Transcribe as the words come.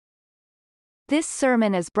This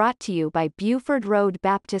sermon is brought to you by Buford Road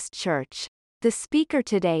Baptist Church. The speaker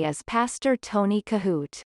today is Pastor Tony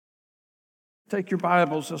Kohout. Take your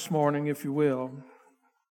Bibles this morning, if you will,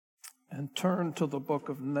 and turn to the book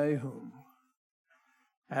of Nahum.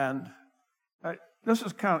 And this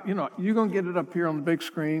is kind of, you're going to get it up here on the big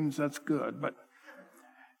screens, that's good, but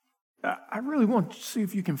I really want to see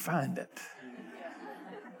if you can find it.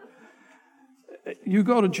 You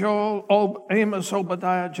go to Joel, Amos,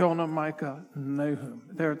 Obadiah, Jonah, Micah, Nahum.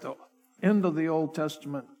 There at the end of the Old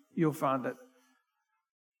Testament, you'll find it.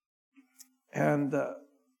 And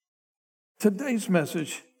today's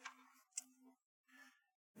message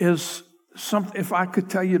is something, if I could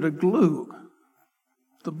tell you to glue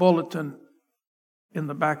the bulletin in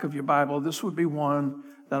the back of your Bible, this would be one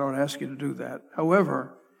that I would ask you to do that.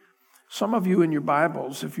 However, some of you in your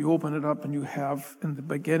Bibles, if you open it up and you have in the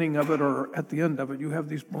beginning of it or at the end of it, you have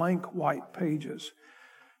these blank white pages.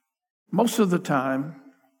 Most of the time,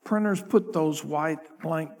 printers put those white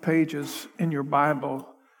blank pages in your Bible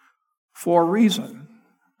for a reason.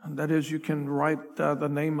 And that is, you can write the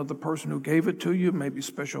name of the person who gave it to you, maybe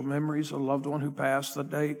special memories, a loved one who passed, the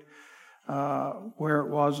date, where it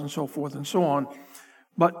was, and so forth and so on.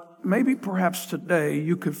 But maybe perhaps today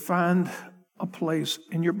you could find a place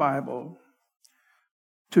in your Bible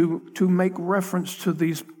to make reference to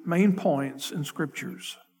these main points in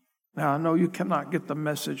Scriptures. Now, I know you cannot get the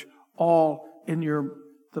message all in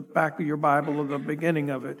the back of your Bible or the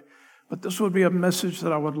beginning of it, but this would be a message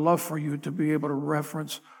that I would love for you to be able to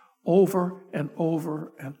reference over and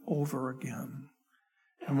over and over again.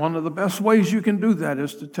 And one of the best ways you can do that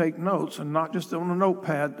is to take notes, and not just on a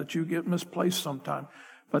notepad that you get misplaced sometime.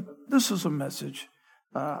 But this is a message,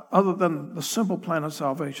 other than the simple plan of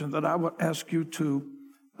salvation, that I would ask you to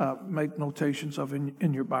make notations of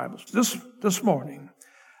in your Bibles. This morning,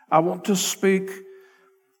 I want to speak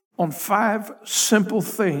on 5 simple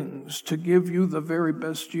things to give you the very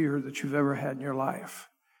best year that you've ever had in your life.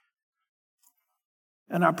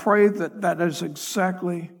 And I pray that that is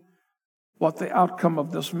exactly what the outcome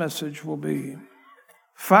of this message will be.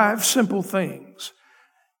 5 simple things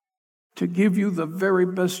to give you the very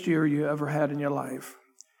best year you ever had in your life.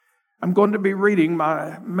 I'm going to be reading,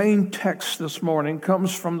 my main text this morning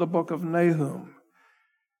comes from the book of Nahum.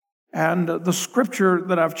 And the scripture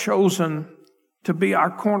that I've chosen to be our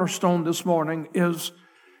cornerstone this morning is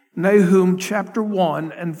Nahum chapter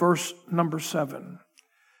 1 and verse number 7.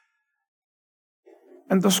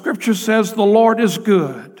 And the scripture says, "The Lord is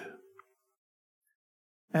good."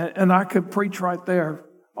 And I could preach right there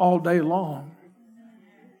all day long.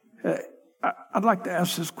 I'd like to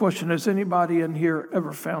ask this question. Has anybody in here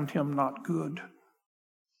ever found him not good?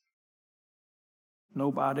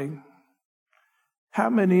 Nobody. How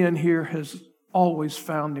many in here has always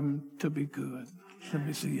found him to be good? Let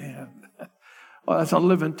me see your hand. Well, that's a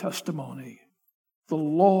living testimony. The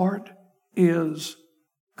Lord is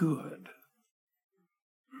good.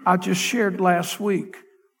 I just shared last week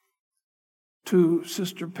to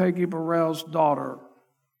Sister Peggy Burrell's daughter,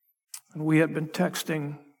 and we had been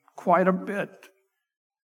texting quite a bit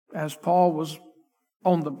as Paul was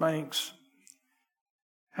on the banks.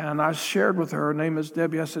 And I shared with her name is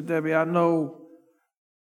Debbie. I said, "Debbie, I know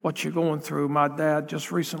what you're going through. My dad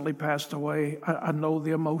just recently passed away. I know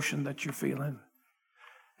the emotion that you're feeling."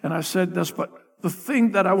 And I said this, but the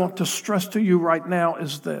thing that I want to stress to you right now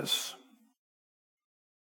is this.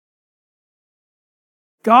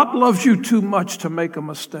 God loves you too much to make a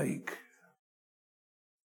mistake.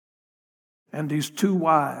 And he's too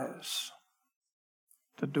wise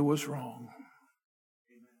to do us wrong.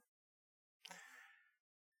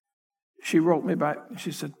 She wrote me back.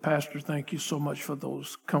 She said, "Pastor, thank you so much for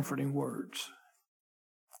those comforting words."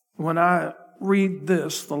 When I read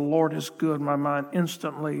this, "The Lord is good," my mind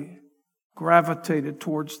instantly gravitated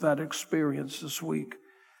towards that experience this week.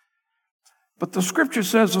 But the scripture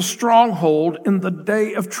says, "A stronghold in the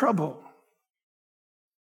day of trouble.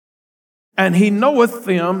 And he knoweth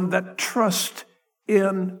them that trust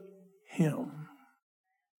in him."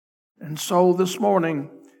 And so this morning,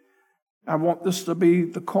 I want this to be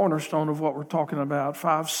the cornerstone of what we're talking about.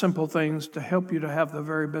 5 simple things to help you to have the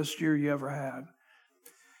very best year you ever had.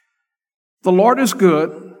 The Lord is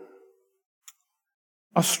good,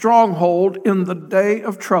 a stronghold in the day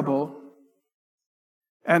of trouble,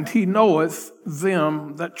 and he knoweth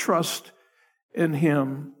them that trust in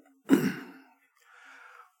him.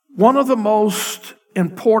 One of the most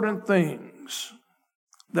important things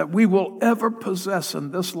that we will ever possess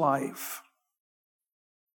in this life,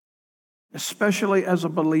 especially as a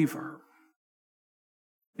believer,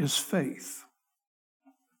 is faith.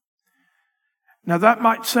 Now that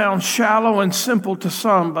might sound shallow and simple to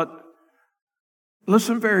some, but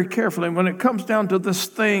listen very carefully. When it comes down to this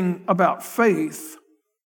thing about faith,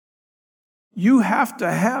 you have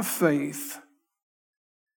to have faith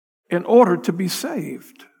in order to be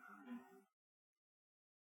saved.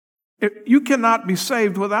 You cannot be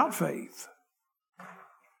saved without faith.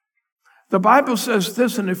 The Bible says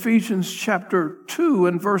this in Ephesians chapter 2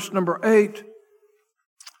 and verse number 8,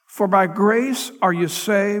 "For by grace are you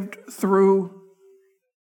saved through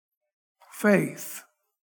faith."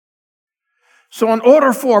 So in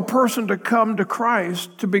order for a person to come to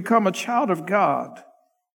Christ, to become a child of God,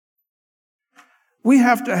 we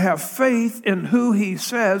have to have faith in who He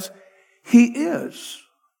says He is.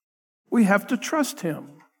 We have to trust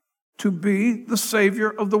Him to be the Savior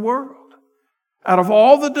of the world. Out of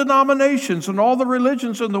all the denominations and all the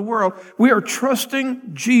religions in the world, we are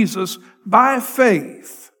trusting Jesus by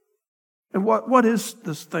faith. And what is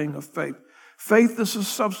this thing of faith? Faith is the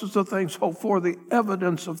substance of things hoped for, the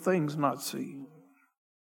evidence of things not seen.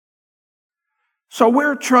 So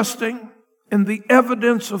we're trusting in the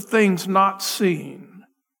evidence of things not seen.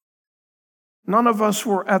 None of us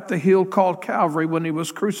were at the hill called Calvary when He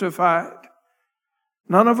was crucified.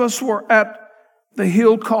 None of us were at the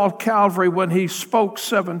hill called Calvary when He spoke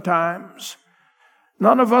 7 times.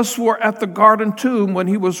 None of us were at the garden tomb when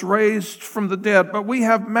He was raised from the dead. But we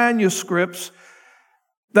have manuscripts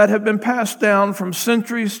that have been passed down from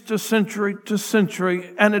centuries to century to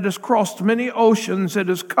century, and it has crossed many oceans. It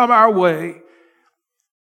has come our way.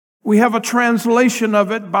 We have a translation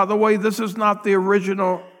of it. By the way, this is not the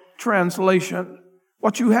original translation.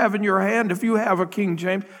 What you have in your hand, if you have a King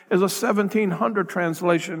James, is a 1700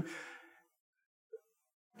 translation.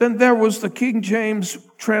 Then there was the King James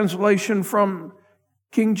translation from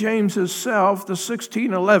King James himself, the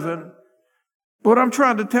 1611. What I'm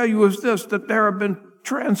trying to tell you is this, that there have been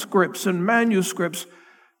transcripts and manuscripts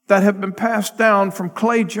that have been passed down from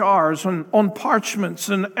clay jars and on parchments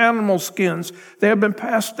and animal skins. They have been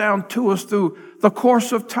passed down to us through the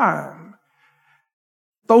course of time.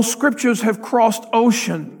 Those scriptures have crossed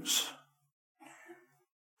oceans.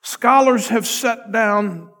 Scholars have sat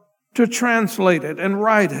down to translate it and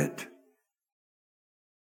write it.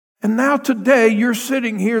 And now today you're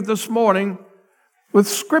sitting here this morning with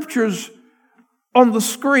scriptures on the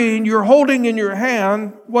screen. You're holding in your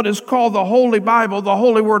hand what is called the Holy Bible, the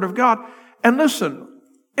Holy Word of God. And listen,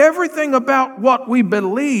 everything about what we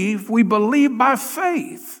believe by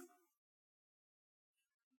faith.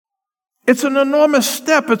 It's an enormous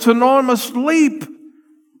step. It's an enormous leap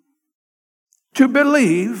to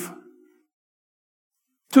believe,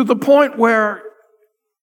 to the point where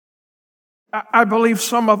I believe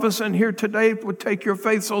some of us in here today would take your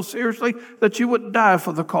faith so seriously that you would die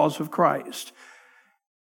for the cause of Christ.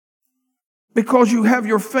 Because you have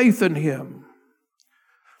your faith in Him.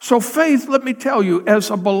 So faith, let me tell you, as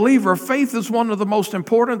a believer, faith is one of the most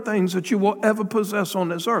important things that you will ever possess on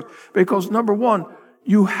this earth. Because number one,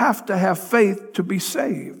 you have to have faith to be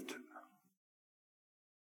saved.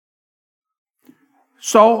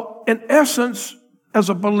 So, in essence, as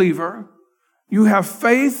a believer, you have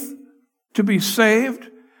faith to be saved.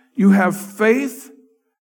 You have faith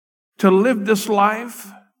to live this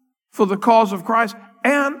life for the cause of Christ.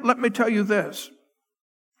 And let me tell you this.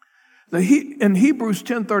 In Hebrews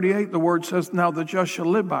 10:38, the word says, "Now the just shall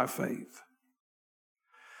live by faith."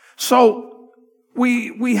 So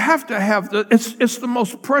we have to have it's the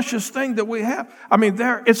most precious thing that we have. I mean,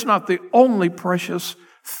 it's not the only precious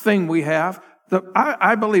thing we have.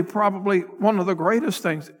 I believe probably one of the greatest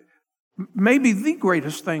things, maybe the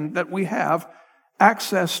greatest thing that we have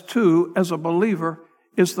access to as a believer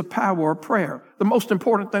is the power of prayer. The most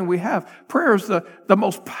important thing we have. Prayer is the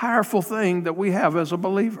most powerful thing that we have as a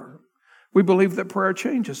believer. We believe that prayer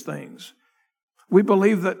changes things. We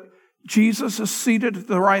believe that Jesus is seated at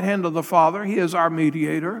the right hand of the Father. He is our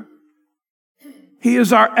mediator. He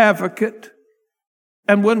is our advocate.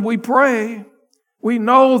 And when we pray, we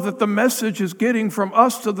know that the message is getting from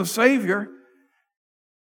us to the Savior,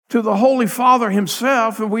 to the Holy Father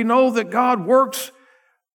Himself, and we know that God works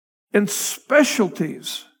in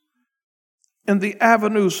specialties in the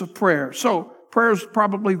avenues of prayer. So prayer is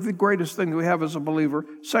probably the greatest thing we have as a believer.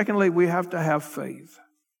 Secondly, we have to have faith.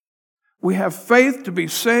 We have faith to be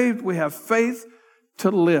saved. We have faith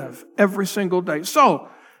to live every single day. So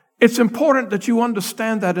it's important that you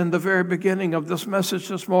understand that in the very beginning of this message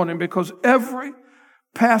this morning, because every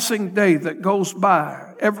passing day that goes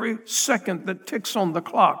by, every second that ticks on the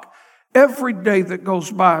clock, every day that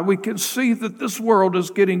goes by, we can see that this world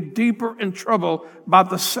is getting deeper in trouble by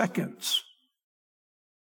the seconds.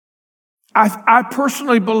 I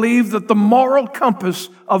personally believe that the moral compass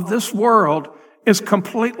of this world is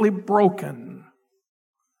completely broken.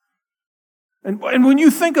 And when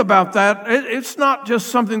you think about that, it's not just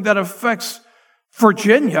something that affects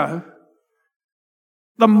Virginia.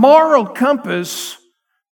 The moral compass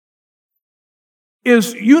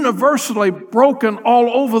is universally broken all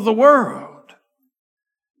over the world.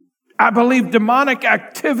 I believe demonic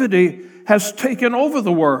activity has taken over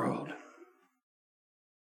the world.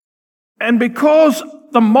 And because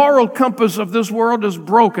the moral compass of this world is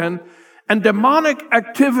broken and demonic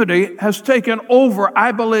activity has taken over,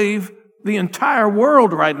 I believe, the entire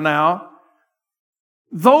world right now,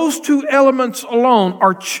 those two elements alone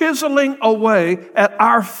are chiseling away at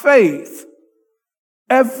our faith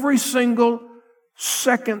every single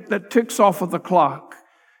second that ticks off of the clock.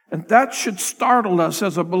 And that should startle us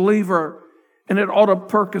as a believer, and it ought to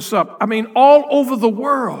perk us up. I mean, all over the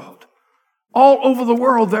world,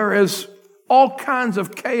 there is all kinds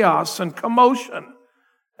of chaos and commotion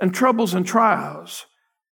and troubles and trials.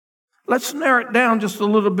 Let's narrow it down just a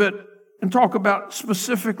little bit and talk about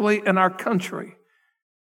specifically in our country.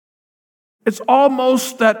 It's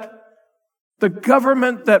almost that the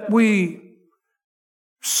government that we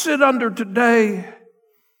sit under today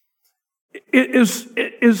is,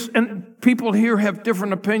 and people here have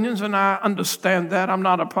different opinions, and I understand that. I'm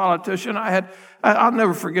not a politician. I'll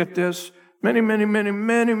never forget this.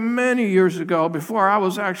 Many years ago, before I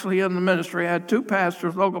was actually in the ministry, I had two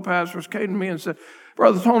pastors, local pastors, came to me and said,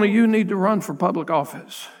 "Brother Tony, you need to run for public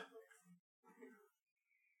office."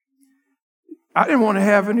 I didn't want to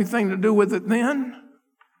have anything to do with it then.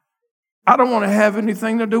 I don't want to have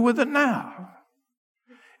anything to do with it now.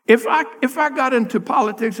 If I got into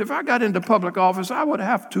politics, if I got into public office, I would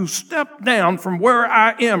have to step down from where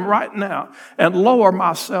I am right now and lower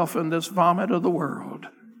myself in this vomit of the world.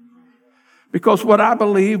 Because what I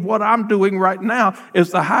believe, what I'm doing right now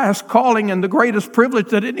is the highest calling and the greatest privilege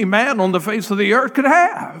that any man on the face of the earth could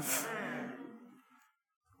have.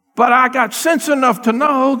 But I got sense enough to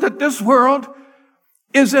know that this world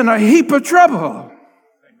is in a heap of trouble.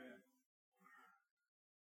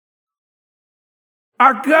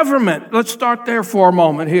 Our government, let's start there for a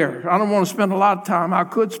moment here. I don't want to spend a lot of time. I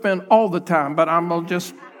could spend all the time, but I'm going to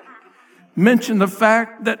just mention the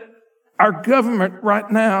fact that our government right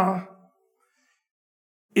now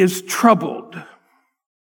is troubled.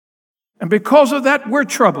 And because of that, we're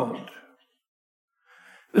troubled.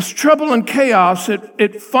 This trouble and chaos,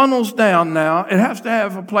 it funnels down now. It has to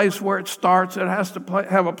have a place where it starts. It has to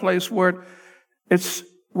have a place where it's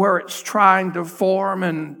trying to form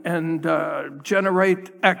and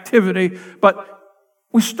generate activity. But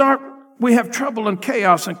we have trouble and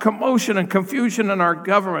chaos and commotion and confusion in our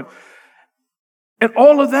government. And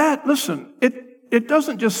all of that, listen, it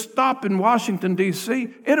doesn't just stop in Washington,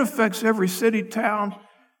 D.C. It affects every city, town,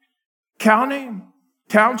 county,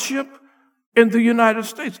 township in the United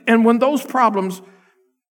States. And when those problems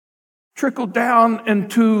trickle down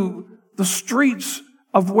into the streets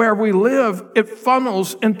of where we live, it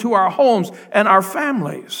funnels into our homes and our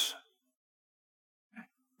families.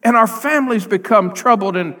 And our families become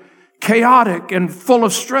troubled and chaotic and full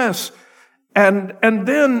of stress. And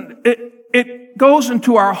then it goes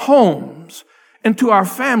into our homes, into our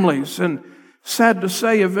families. And sad to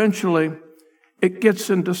say, eventually, it gets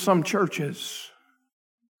into some churches.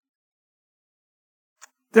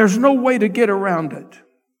 There's no way to get around it.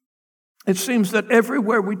 It seems that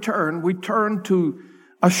everywhere we turn to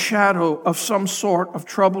a shadow of some sort of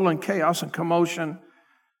trouble and chaos and commotion,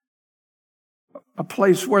 a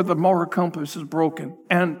place where the moral compass is broken.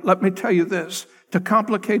 And let me tell you this, to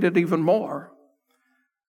complicate it even more,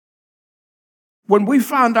 when we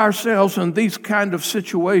find ourselves in these kind of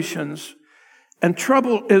situations and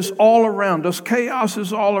trouble is all around us, chaos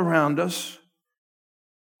is all around us,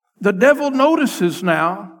 the devil notices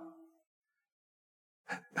now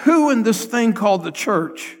who in this thing called the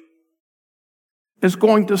church is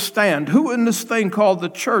going to stand, who in this thing called the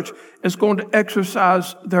church is going to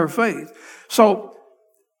exercise their faith. So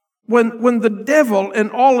when the devil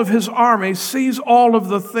and all of his army sees all of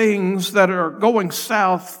the things that are going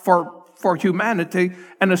south for humanity,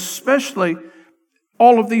 and especially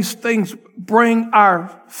all of these things bring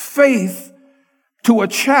our faith to a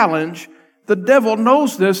challenge, the devil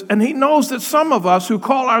knows this, and he knows that some of us who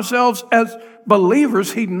call ourselves as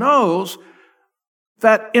believers, he knows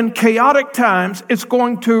that in chaotic times, it's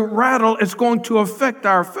going to rattle, it's going to affect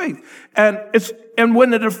our faith. And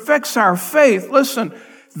when it affects our faith, listen,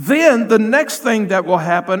 then the next thing that will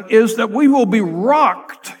happen is that we will be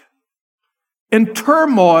rocked in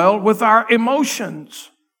turmoil with our emotions.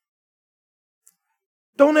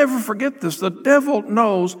 Don't ever forget this. The devil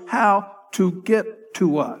knows how to get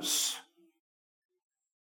to us.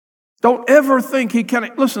 Don't ever think he can.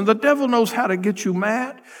 Listen, the devil knows how to get you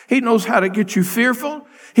mad. He knows how to get you fearful.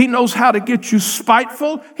 He knows how to get you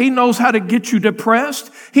spiteful. He knows how to get you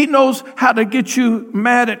depressed. He knows how to get you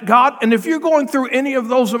mad at God. And if you're going through any of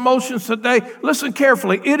those emotions today, listen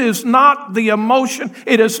carefully. It is not the emotion.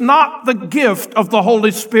 It is not the gift of the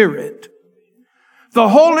Holy Spirit. The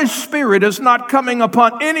Holy Spirit is not coming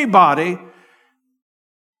upon anybody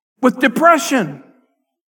with depression.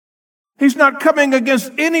 He's not coming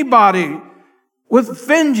against anybody with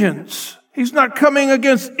vengeance. He's not coming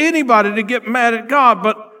against anybody to get mad at God.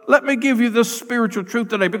 But let me give you this spiritual truth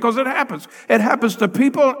today, because it happens. It happens to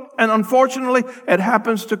people, and unfortunately, it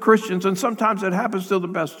happens to Christians, and sometimes it happens to the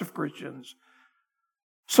best of Christians.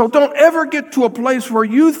 So don't ever get to a place where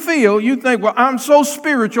you think, well, I'm so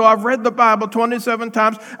spiritual. I've read the Bible 27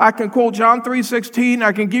 times. I can quote John 3:16.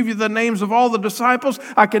 I can give you the names of all the disciples.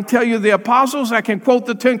 I can tell you the apostles. I can quote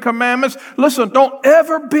the 10 Commandments. Listen, don't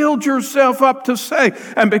ever build yourself up to say,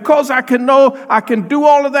 and because I can do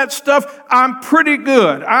all of that stuff, I'm pretty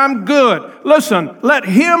good. I'm good. Listen, let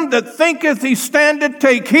him that thinketh he standeth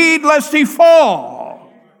take heed lest he fall.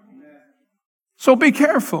 So be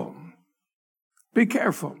careful. Be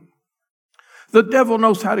careful. The devil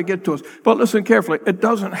knows how to get to us. But listen carefully. It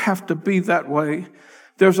doesn't have to be that way.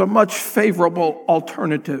 There's a much favorable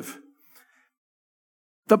alternative.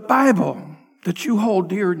 The Bible that you hold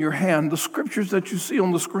dear in your hand, the scriptures that you see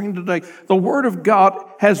on the screen today, the Word of God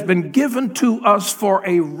has been given to us for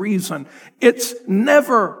a reason. It's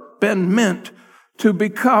never been meant to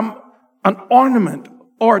become an ornament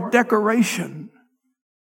or a decoration.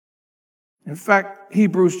 In fact,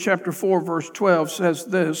 Hebrews chapter 4, verse 12 says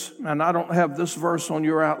this, and I don't have this verse on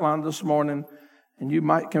your outline this morning, and you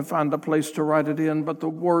can find a place to write it in, but the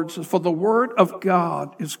word says, for the word of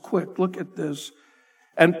God is quick, look at this,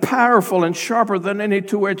 and powerful and sharper than any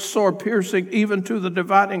two-edged sword, piercing even to the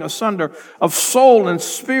dividing asunder of soul and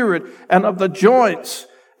spirit and of the joints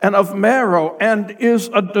and of marrow, and is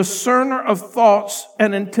a discerner of thoughts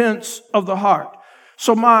and intents of the heart.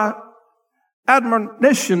 So my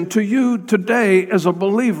admonition to you today as a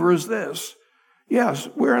believer is this. Yes,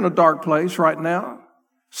 we're in a dark place right now.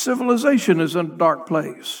 Civilization is in a dark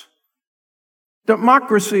place.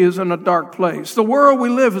 Democracy is in a dark place. The world we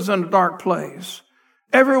live is in a dark place.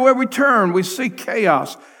 Everywhere we turn, we see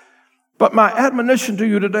chaos. But my admonition to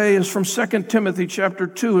you today is from 2 Timothy chapter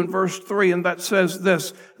 2 and verse 3, and that says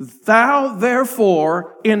this, thou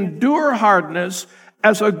therefore endure hardness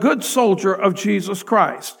as a good soldier of Jesus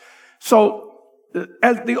Christ. So,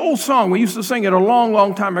 as the old song, we used to sing it a long,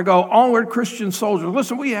 long time ago, onward Christian soldiers.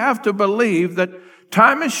 Listen, we have to believe that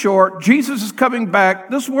time is short. Jesus is coming back.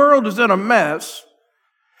 This world is in a mess.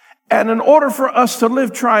 And in order for us to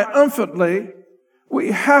live triumphantly,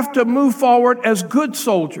 we have to move forward as good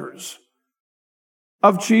soldiers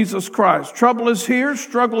of Jesus Christ. Trouble is here.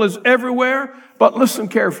 Struggle is everywhere. But listen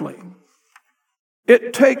carefully.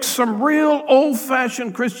 It takes some real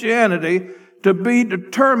old-fashioned Christianity to be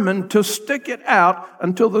determined to stick it out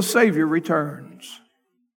until the Savior returns.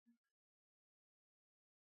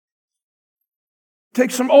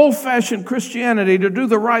 Take some old-fashioned Christianity to do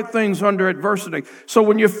the right things under adversity. So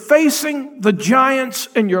when you're facing the giants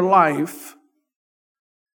in your life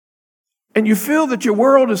and you feel that your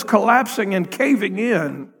world is collapsing and caving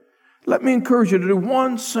in, let me encourage you to do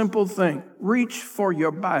one simple thing. Reach for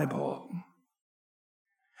your Bible.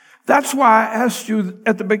 That's why I asked you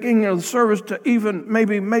at the beginning of the service to even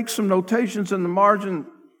maybe make some notations in the margin,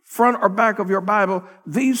 front or back of your Bible,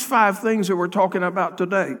 these 5 things that we're talking about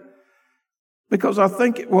today. Because I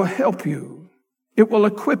think it will help you. It will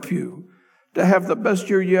equip you to have the best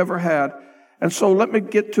year you ever had. And so let me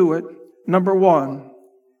get to it. Number 1,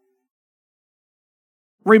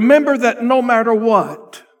 remember that no matter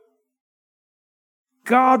what,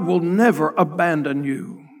 God will never abandon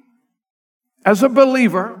you. As a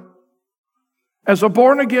believer, as a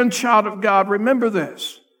born-again child of God, remember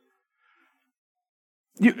this.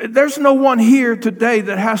 There's no one here today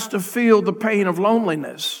that has to feel the pain of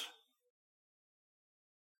loneliness.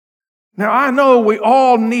 Now, I know we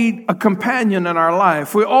all need a companion in our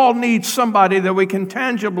life. We all need somebody that we can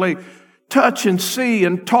tangibly touch and see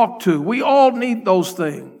and talk to. We all need those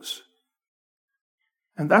things.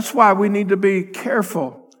 And that's why we need to be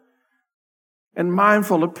careful and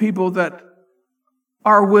mindful of people that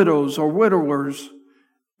are widows or widowers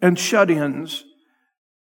and shut-ins.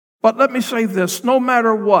 But let me say this, no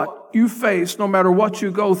matter what you face, no matter what you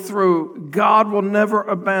go through, God will never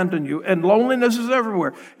abandon you. And loneliness is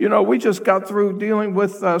everywhere. You know, we just got through dealing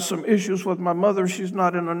with some issues with my mother. She's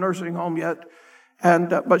not in a nursing home yet,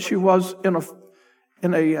 but she was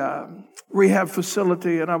in a rehab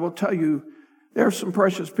facility. And I will tell you, There are some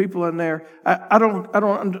precious people in there. I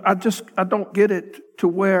don't get it to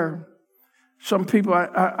where some people,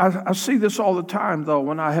 I see this all the time though,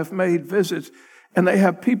 when I have made visits and they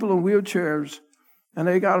have people in wheelchairs and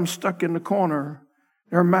they got them stuck in the corner.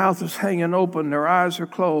 Their mouth is hanging open. Their eyes are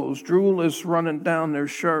closed. Drool is running down their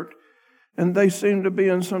shirt. And they seem to be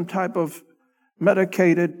in some type of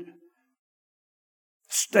medicated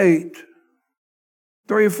state.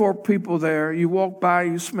 3 or 4 people there. You walk by,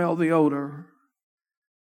 you smell the odor.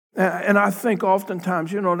 And I think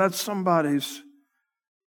oftentimes, that's somebody's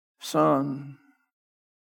son.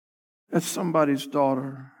 That's somebody's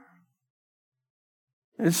daughter.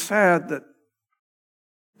 It's sad that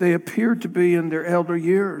they appear to be in their elder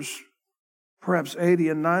years, perhaps 80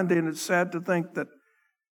 and 90, and it's sad to think that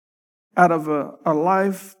out of a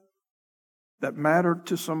life that mattered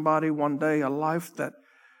to somebody one day, a life that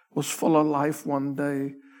was full of life one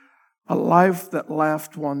day, a life that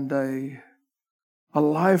laughed one day, a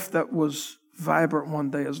life that was vibrant one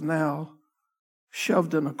day is now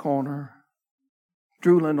shoved in a corner,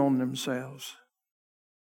 drooling on themselves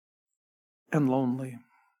and lonely.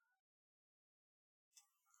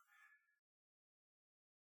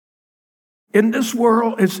 In this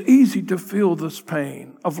world, it's easy to feel this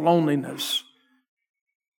pain of loneliness.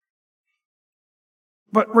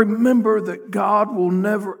 But remember that God will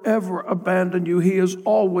never, ever abandon you. He is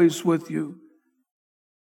always with you.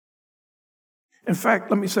 In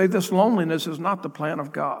fact, let me say this, loneliness is not the plan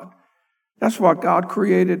of God. That's why God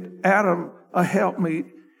created Adam a helpmeet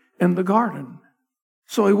in the garden,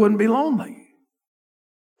 so he wouldn't be lonely.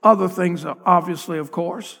 Other things, obviously, of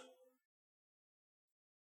course.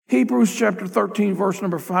 Hebrews chapter 13, verse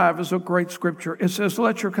number 5 is a great scripture. It says,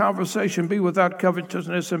 let your conversation be without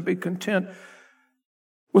covetousness and be content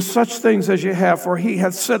with such things as you have. For he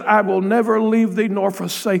hath said, I will never leave thee nor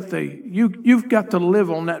forsake thee. You've got to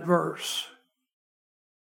live on that verse.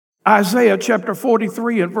 Isaiah chapter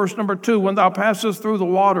 43 and verse number 2, when thou passest through the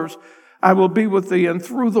waters, I will be with thee, and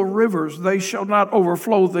through the rivers they shall not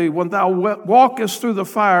overflow thee. When thou walkest through the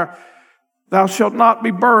fire, thou shalt not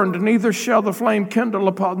be burned, neither shall the flame kindle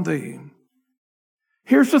upon thee.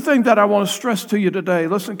 Here's the thing that I want to stress to you today.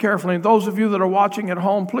 Listen carefully. And those of you that are watching at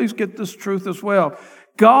home, please get this truth as well.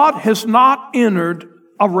 God has not entered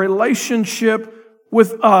a relationship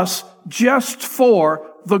with us just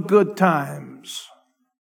for the good times.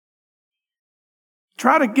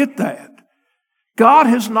 Try to get that. God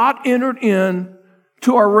has not entered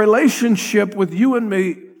into a relationship with you and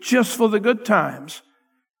me just for the good times.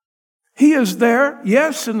 He is there,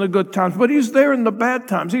 yes, in the good times, but he's there in the bad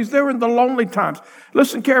times. He's there in the lonely times.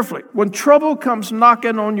 Listen carefully. When trouble comes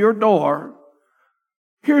knocking on your door,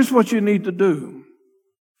 here's what you need to do.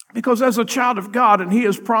 Because as a child of God, and he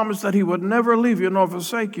has promised that he would never leave you nor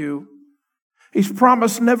forsake you, he's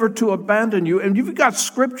promised never to abandon you, and you've got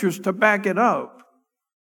scriptures to back it up,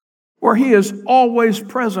 where he is always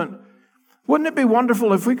present. Wouldn't it be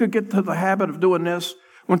wonderful if we could get to the habit of doing this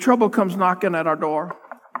when trouble comes knocking at our door?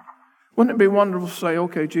 Wouldn't it be wonderful to say,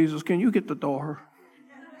 okay, Jesus, can you get the door?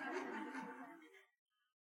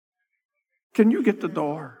 Can you get the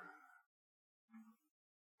door?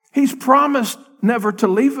 He's promised never to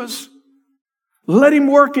leave us. Let him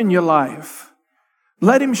work in your life.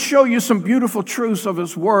 Let him show you some beautiful truths of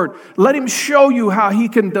his word. Let him show you how he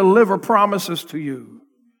can deliver promises to you.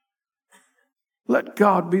 Let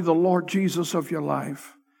God be the Lord Jesus of your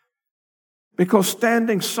life. Because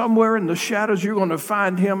standing somewhere in the shadows, you're going to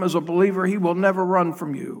find him as a believer. He will never run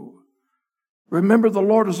from you. Remember, the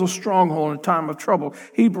Lord is a stronghold in a time of trouble.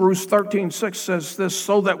 Hebrews 13:6 says this,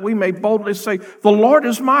 so that we may boldly say, the Lord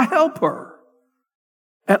is my helper,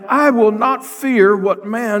 and I will not fear what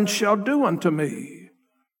man shall do unto me.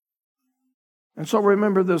 And so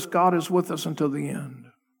remember this, God is with us until the end.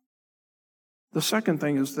 The second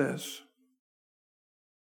thing is this,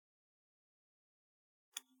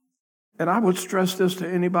 and I would stress this to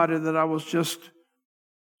anybody that I was just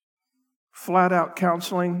flat out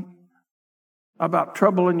counseling about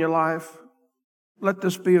trouble in your life. Let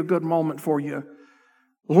this be a good moment for you.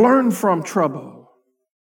 Learn from trouble.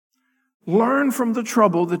 Learn from the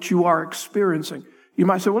trouble that you are experiencing. You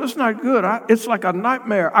might say, well, it's not good. It's like a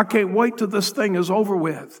nightmare. I can't wait till this thing is over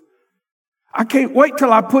with. I can't wait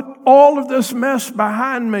till I put all of this mess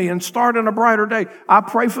behind me and start in a brighter day. I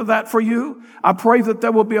pray for that for you. I pray that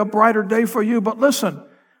there will be a brighter day for you. But listen,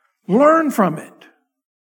 learn from it.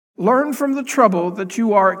 Learn from the trouble that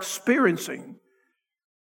you are experiencing.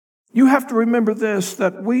 You have to remember this,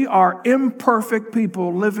 that we are imperfect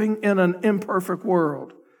people living in an imperfect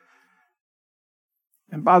world.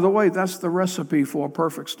 And by the way, that's the recipe for a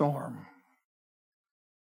perfect storm.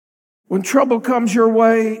 When trouble comes your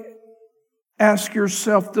way, ask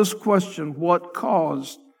yourself this question: what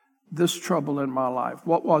caused this trouble in my life?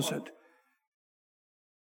 What was it?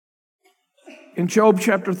 In Job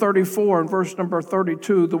chapter 34 and verse number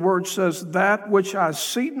 32, the word says, that which I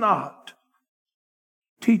see not,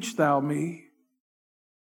 teach thou me.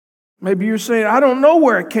 Maybe you're saying, I don't know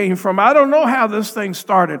where it came from. I don't know how this thing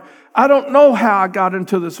started. I don't know how I got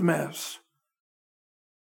into this mess.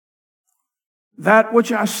 That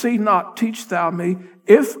which I see not, teach thou me.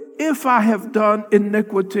 If I have done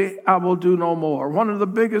iniquity, I will do no more. One of the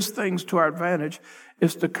biggest things to our advantage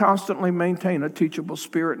is to constantly maintain a teachable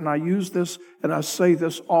spirit. And I use this and I say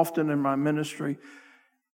this often in my ministry.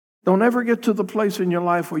 Don't ever get to the place in your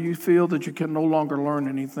life where you feel that you can no longer learn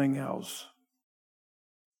anything else.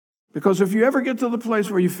 Because if you ever get to the place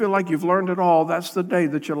where you feel like you've learned it all, that's the day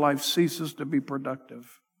that your life ceases to be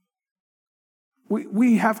productive.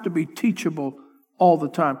 We have to be teachable all the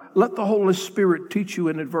time. Let the Holy Spirit teach you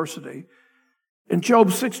in adversity. In Job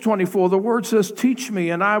 6:24, the word says, teach me,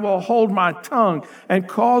 and I will hold my tongue, and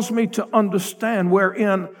cause me to understand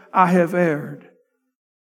wherein I have erred.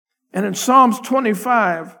 And in Psalms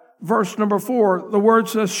 25, verse number 4, the word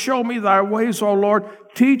says, show me thy ways, O Lord,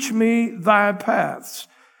 teach me thy paths.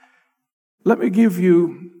 Let me give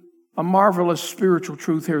you a marvelous spiritual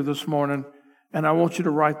truth here this morning, and I want you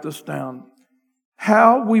to write this down.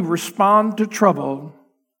 How we respond to trouble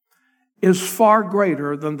is far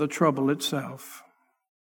greater than the trouble itself.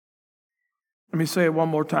 Let me say it one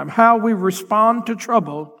more time. How we respond to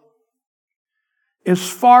trouble is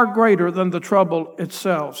far greater than the trouble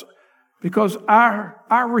itself, because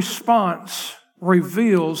our response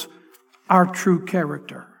reveals our true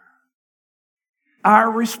character.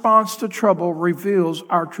 Our response to trouble reveals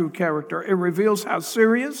our true character. It reveals how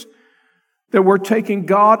serious that we're taking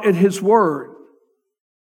God at His word.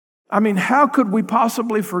 I mean, how could we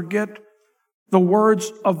possibly forget the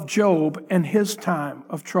words of Job in his time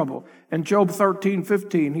of trouble? In Job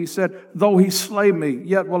 13:15, he said, though he slay me,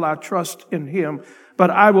 yet will I trust in him, but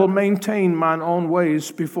I will maintain mine own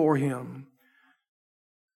ways before him.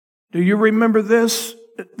 Do you remember this?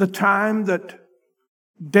 The time that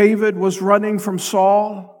David was running from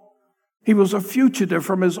Saul? He was a fugitive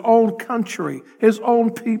from his own country, his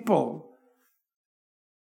own people.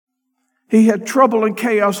 He had trouble and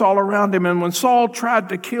chaos all around him. And when Saul tried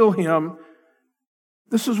to kill him,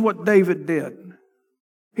 this is what David did.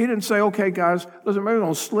 He didn't say, okay, guys, listen, we're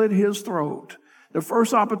going to slit his throat. The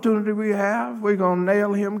first opportunity we have, we're going to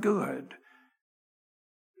nail him good.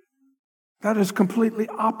 That is completely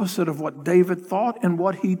opposite of what David thought and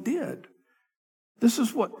what he did. This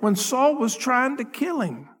is what, when Saul was trying to kill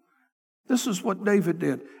him, this is what David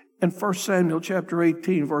did. In 1 Samuel chapter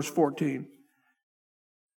 18, verse 14.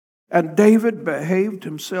 And David behaved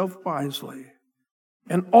himself wisely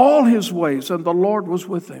in all his ways, and the Lord was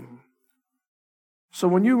with him. So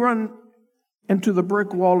when you run into the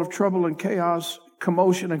brick wall of trouble and chaos,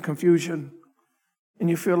 commotion and confusion, and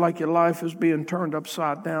you feel like your life is being turned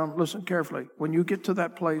upside down, listen carefully. When you get to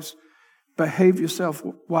that place, behave yourself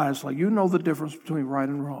wisely. You know the difference between right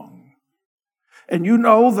and wrong. And you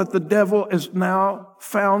know that the devil has now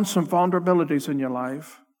found some vulnerabilities in your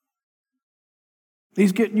life.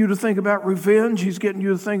 He's getting you to think about revenge. He's getting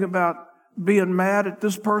you to think about being mad at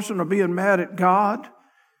this person or being mad at God.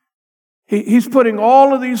 He's putting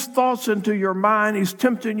all of these thoughts into your mind. He's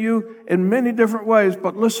tempting you in many different ways.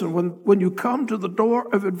 But listen, when you come to the door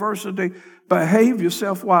of adversity, behave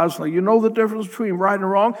yourself wisely. You know the difference between right and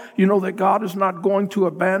wrong. You know that God is not going to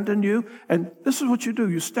abandon you. And this is what you do.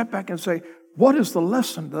 You step back and say, what is the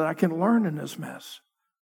lesson that I can learn in this mess?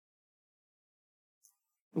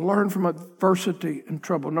 Learn from adversity and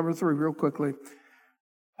trouble. Number 3, real quickly.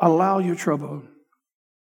 Allow your trouble.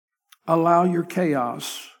 Allow your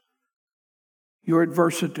chaos, your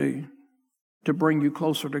adversity to bring you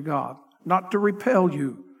closer to God. Not to repel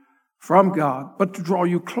you from God, but to draw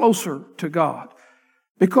you closer to God.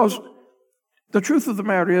 Because the truth of the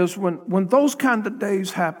matter is, when those kind of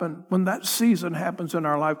days happen, when that season happens in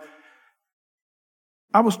our life,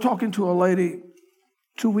 I was talking to a lady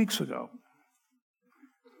 2 weeks ago.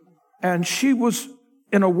 And she was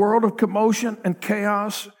in a world of commotion and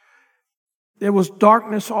chaos. There was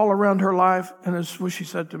darkness all around her life. And this is what she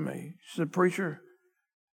said to me. She said, preacher,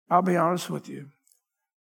 I'll be honest with you.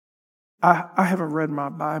 I haven't read my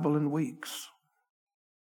Bible in weeks.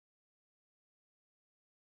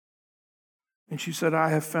 And she said, I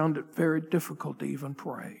have found it very difficult to even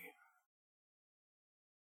pray.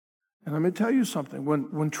 And let me tell you something.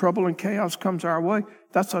 When trouble and chaos comes our way,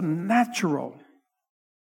 that's a natural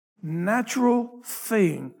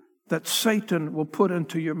thing that Satan will put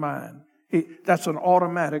into your mind. That's an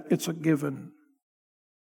automatic, it's a given.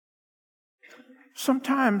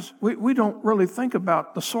 sometimes we don't really think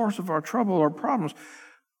about the source of our trouble or problems.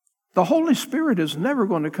 The Holy Spirit is never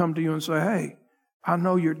going to come to you and say, hey, I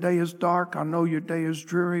know your day is dark, I know your day is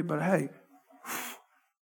dreary, but hey,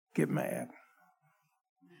 get mad.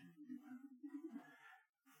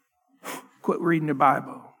 Quit reading the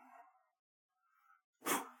Bible.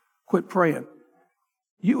 Quit praying.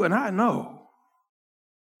 You and I know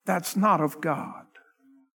that's not of God.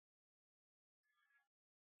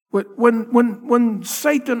 When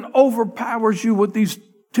Satan overpowers you with these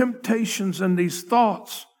temptations and these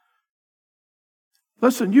thoughts,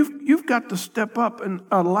 listen, you've got to step up and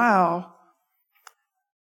allow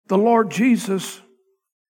the Lord Jesus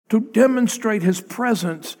to demonstrate his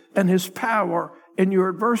presence and his power in your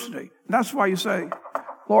adversity. And that's why you say,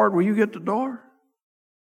 Lord, will you get the door?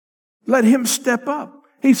 Let him step up.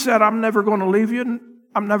 He said, I'm never going to leave you, and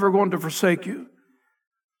I'm never going to forsake you.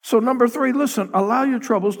 So number 3, listen, allow your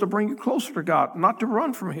troubles to bring you closer to God, not to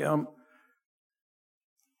run from him.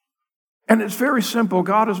 And it's very simple.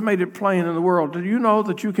 God has made it plain in the world. Do you know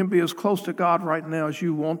that you can be as close to God right now as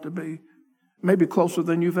you want to be? Maybe closer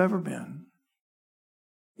than you've ever been.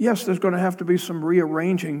 Yes, there's going to have to be some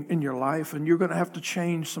rearranging in your life, and you're going to have to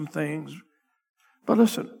change some things. But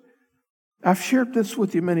listen, I've shared this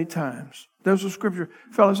with you many times. There's a scripture.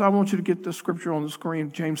 Fellas, I want you to get this scripture on the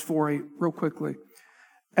screen, James 4:8, real quickly.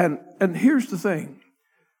 And here's the thing.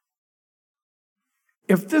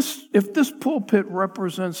 If this pulpit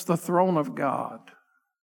represents the throne of God,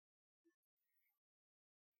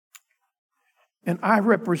 and I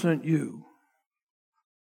represent you,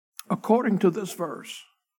 according to this verse,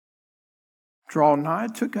 draw nigh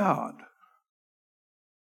to God,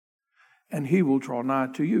 and he will draw nigh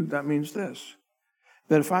to you. That means this,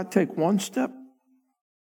 that if I take one step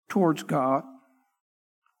towards God,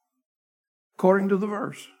 according to the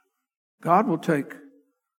verse, God will take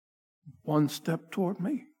one step toward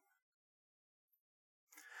me.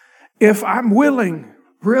 If I'm willing,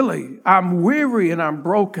 really, I'm weary and I'm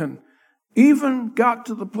broken, even got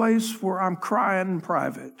to the place where I'm crying in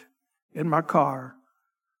private, in my car,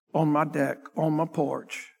 on my deck, on my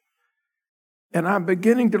porch, and I'm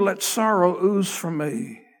beginning to let sorrow ooze from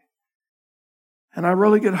me, and I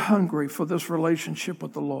really get hungry for this relationship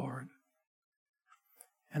with the Lord,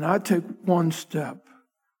 and I take one step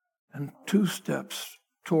and 2 steps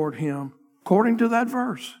toward him, according to that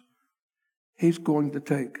verse, he's going to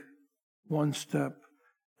take 1 step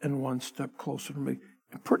and 1 step closer to me.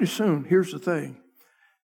 And pretty soon, here's the thing,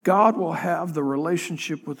 God will have the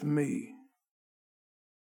relationship with me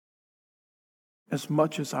as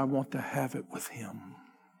much as I want to have it with him.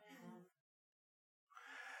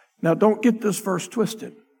 Now, don't get this verse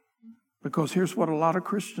twisted, because here's what a lot of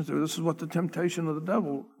Christians do. This is what the temptation of the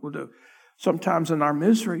devil will do. Sometimes in our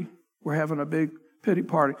misery, we're having a big pity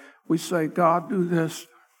party. We say, God, do this.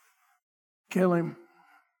 Kill him.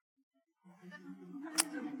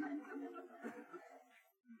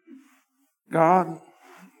 God,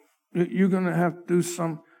 you're going to have to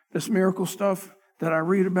do this miracle stuff that I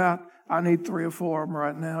read about. I need 3 or 4 of them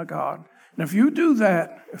right now, God. And if you do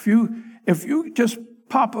that, if you just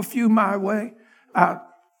pop a few my way, I'll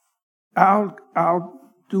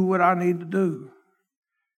do what I need to do.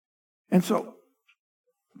 And so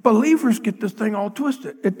believers get this thing all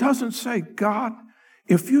twisted. It doesn't say, God,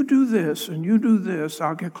 if you do this and you do this,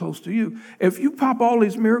 I'll get close to you. If you pop all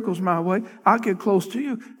these miracles my way, I'll get close to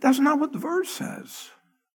you. That's not what the verse says.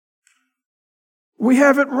 We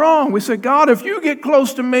have it wrong. We say, God, if you get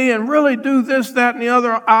close to me and really do this, that, and the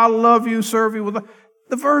other, I'll love you, serve you.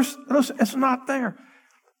 The verse, listen, it's not there.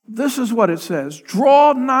 This is what it says.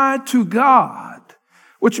 Draw nigh to God,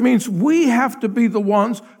 which means we have to be the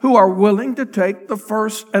ones who are willing to take the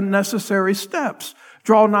first and necessary steps.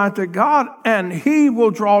 Draw nigh to God, and he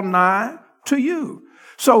will draw nigh to you.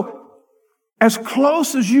 So, as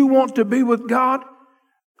close as you want to be with God,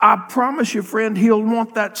 I promise you, friend, he'll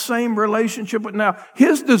want that same relationship. But now,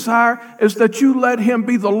 his desire is that you let him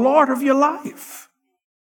be the Lord of your life,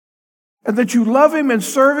 and that you love him and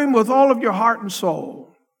serve him with all of your heart and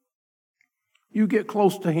soul. You get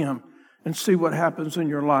close to him and see what happens in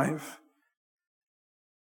your life.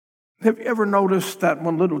 Have you ever noticed that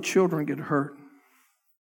when little children get hurt,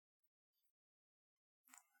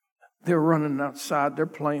 they're running outside, they're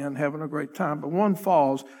playing, having a great time, but one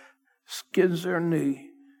falls, skids their knee,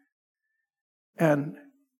 and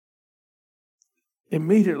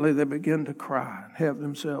immediately they begin to cry and have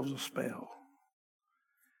themselves a spell.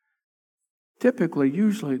 Typically,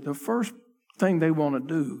 usually, the first thing they want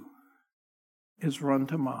to do is run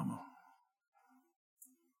to mama.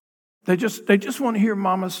 They just want to hear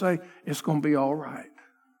mama say, it's going to be all right.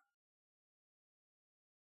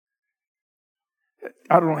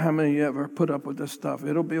 I don't know how many of you ever put up with this stuff.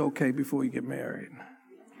 It'll be okay before you get married.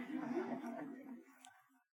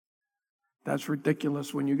 That's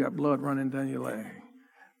ridiculous when you got blood running down your leg.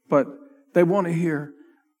 But they want to hear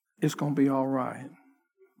it's going to be all right.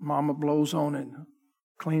 Mama blows on it,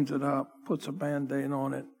 cleans it up, puts a Band-Aid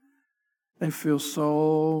on it. They feel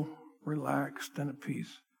so relaxed and at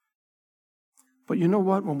peace. But you know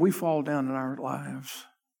what? When we fall down in our lives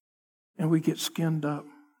and we get skinned up,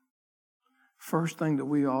 first thing that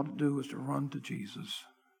we ought to do is to run to Jesus.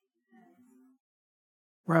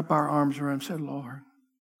 Wrap our arms around him and say, Lord,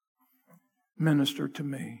 minister to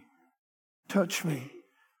me. Touch me.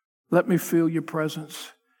 Let me feel your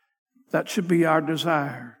presence. That should be our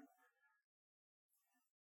desire.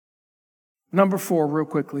 Number 4, real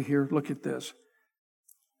quickly here, look at this.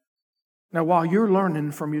 Now, while you're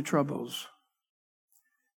learning from your troubles,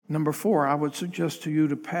 number 4, I would suggest to you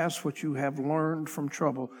to pass what you have learned from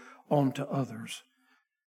trouble on to others.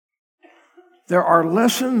 There are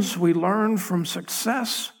lessons we learn from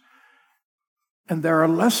success, and there are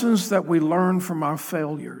lessons that we learn from our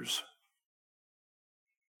failures.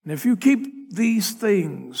 And if you keep these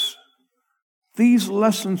things, these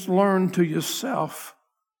lessons learned to yourself,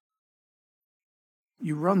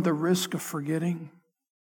 you run the risk of forgetting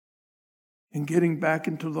and getting back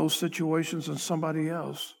into those situations, and somebody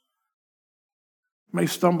else may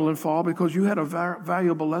stumble and fall because you had a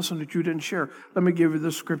valuable lesson that you didn't share. Let me give you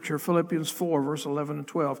this scripture, Philippians 4, verse 11 and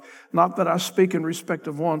 12. Not that I speak in respect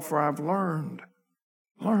of one, for I've learned,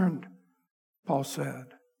 Paul said.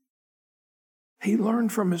 He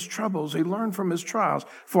learned from his troubles. He learned from his trials.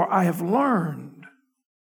 For I have learned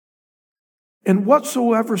in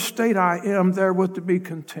whatsoever state I am therewith to be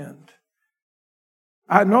content.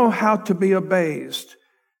 I know how to be abased.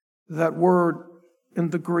 That word in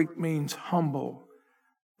the Greek means humble.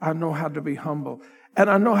 I know how to be humble. And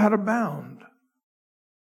I know how to abound.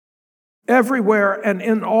 Everywhere and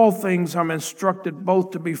in all things I'm instructed both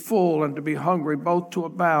to be full and to be hungry, both to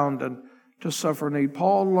abound and to suffer need.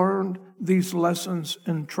 Paul learned these lessons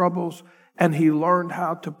in troubles, and he learned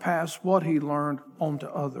how to pass what he learned on to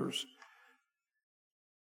others.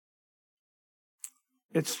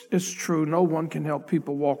 It's true, no one can help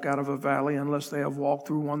people walk out of a valley unless they have walked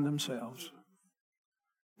through one themselves.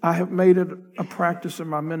 I have made it a practice in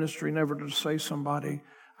my ministry never to say somebody,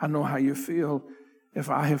 I know how you feel, if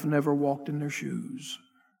I have never walked in their shoes.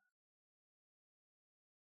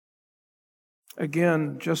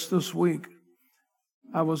 Again, just this week,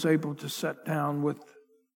 I was able to sit down with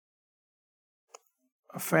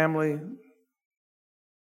a family,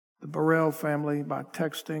 the Burrell family, by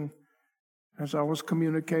texting. As I was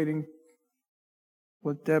communicating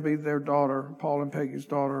with Debbie, their daughter, Paul and Peggy's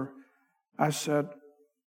daughter, I said,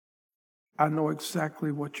 I know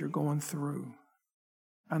exactly what you're going through.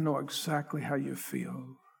 I know exactly how you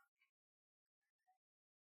feel.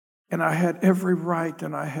 And I had every right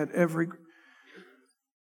and I had every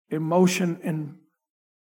emotion and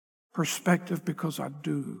perspective because I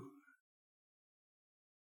do.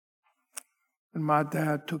 And my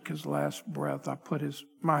dad took his last breath. I put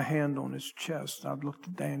my hand on his chest. I looked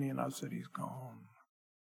at Danny and I said, he's gone.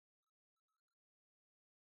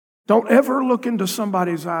 Don't ever look into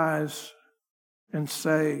somebody's eyes and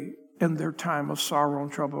say, in their time of sorrow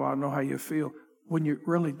and trouble, I know how you feel, when you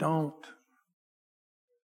really don't.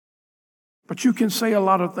 But you can say a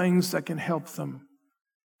lot of things that can help them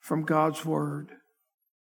from God's word.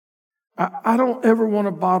 I don't ever want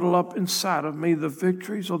to bottle up inside of me the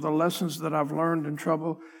victories or the lessons that I've learned in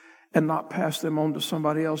trouble and not pass them on to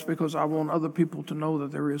somebody else, because I want other people to know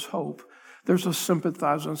that there is hope. There's a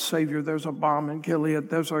sympathizing Savior. There's a balm in Gilead.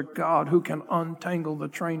 There's a God who can untangle the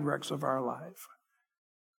train wrecks of our life.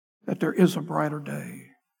 That there is a brighter day.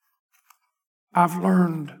 I've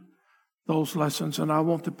learned those lessons, and I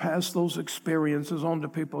want to pass those experiences on to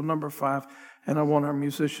people. Number 5, and I want our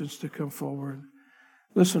musicians to come forward.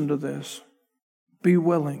 Listen to this. Be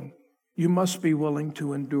willing. You must be willing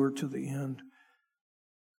to endure to the end.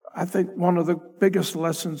 I think one of the biggest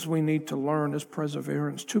lessons we need to learn is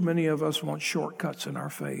perseverance. Too many of us want shortcuts in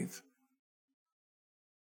our faith.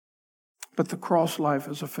 But the cross life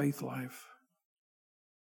is a faith life.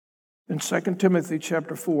 In 2 Timothy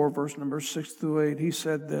chapter 4, verse number 6 through 8, he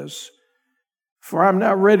said this, For I'm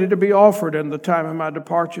now ready to be offered, and the time of my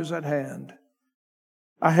departure is at hand.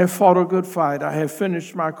 I have fought a good fight. I have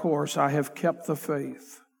finished my course. I have kept the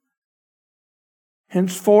faith.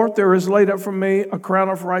 Henceforth there is laid up for me a crown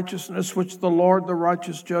of righteousness, which the Lord, the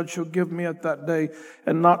righteous judge, shall give me at that day,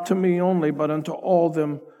 and not to me only, but unto all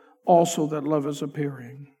them also that love is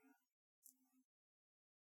appearing.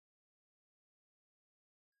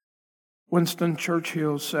 Winston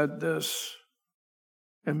Churchill said this,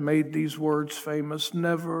 and made these words famous: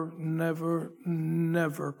 never, never,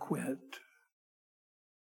 never quit.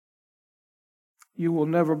 You will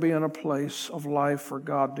never be in a place of life for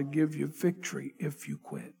God to give you victory if you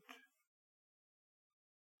quit.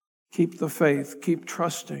 Keep the faith. Keep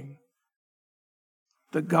trusting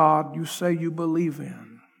the God you say you believe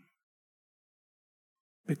in.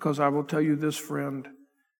 Because I will tell you this, friend,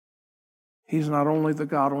 He's not only the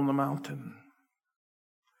God on the mountain,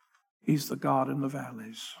 He's the God in the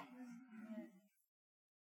valleys.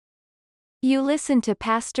 You listen to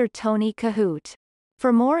Pastor Tony Kohout.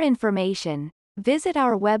 For more information, visit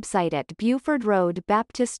our website at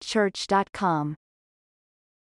BufordRoadBaptistChurch.com.